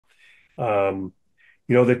Um,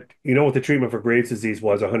 you know what the treatment for Graves' disease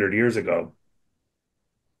was 100 years ago?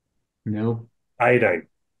 No. Iodine.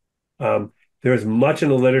 Um, there's much in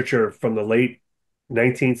the literature from the late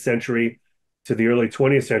 19th century to the early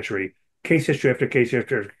 20th century, case history after case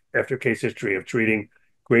after case history of treating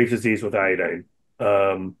Graves' disease with iodine.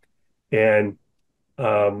 Um, and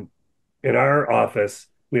um, in our office,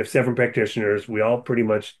 we have 7 practitioners. We all pretty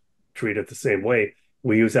much treat it the same way.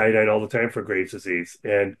 We use iodine all the time for Graves' disease.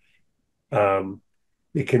 And um,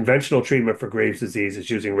 the conventional treatment for Graves' disease is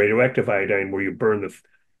using radioactive iodine, where you burn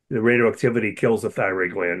the radioactivity kills the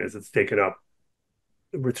thyroid gland as it's taken up.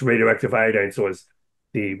 It's radioactive iodine, so as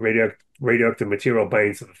the radioactive material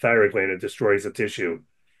binds to the thyroid gland, it destroys the tissue.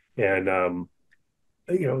 And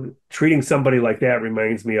treating somebody like that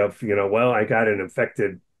reminds me of, well, I got an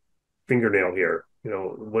infected fingernail here.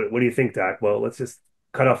 What do you think, doc? Well, let's just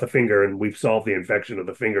cut off the finger and we've solved the infection of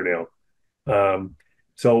the fingernail. Um,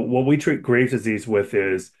 so what we treat Graves' disease with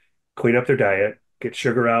is clean up their diet, get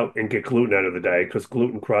sugar out, and get gluten out of the diet because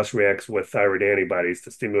gluten cross reacts with thyroid antibodies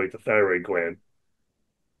to stimulate the thyroid gland.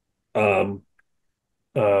 Um,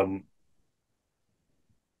 um,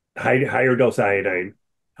 higher dose iodine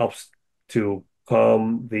helps to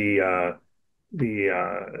calm the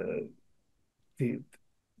the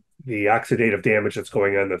the oxidative damage that's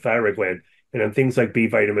going on in the thyroid gland. And then things like B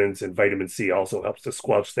vitamins and vitamin C also helps to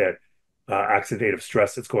squelch that oxidative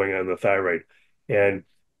stress that's going on in the thyroid. And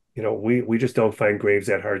we just don't find Graves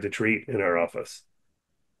that hard to treat in our office.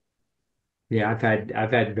 Yeah,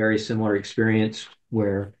 I've had very similar experience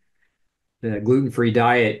where the gluten-free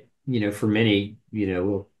diet, for many,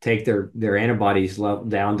 will take their antibodies level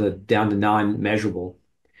down to non-measurable,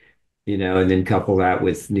 and then couple that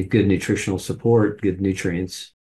with good nutritional support, good nutrients.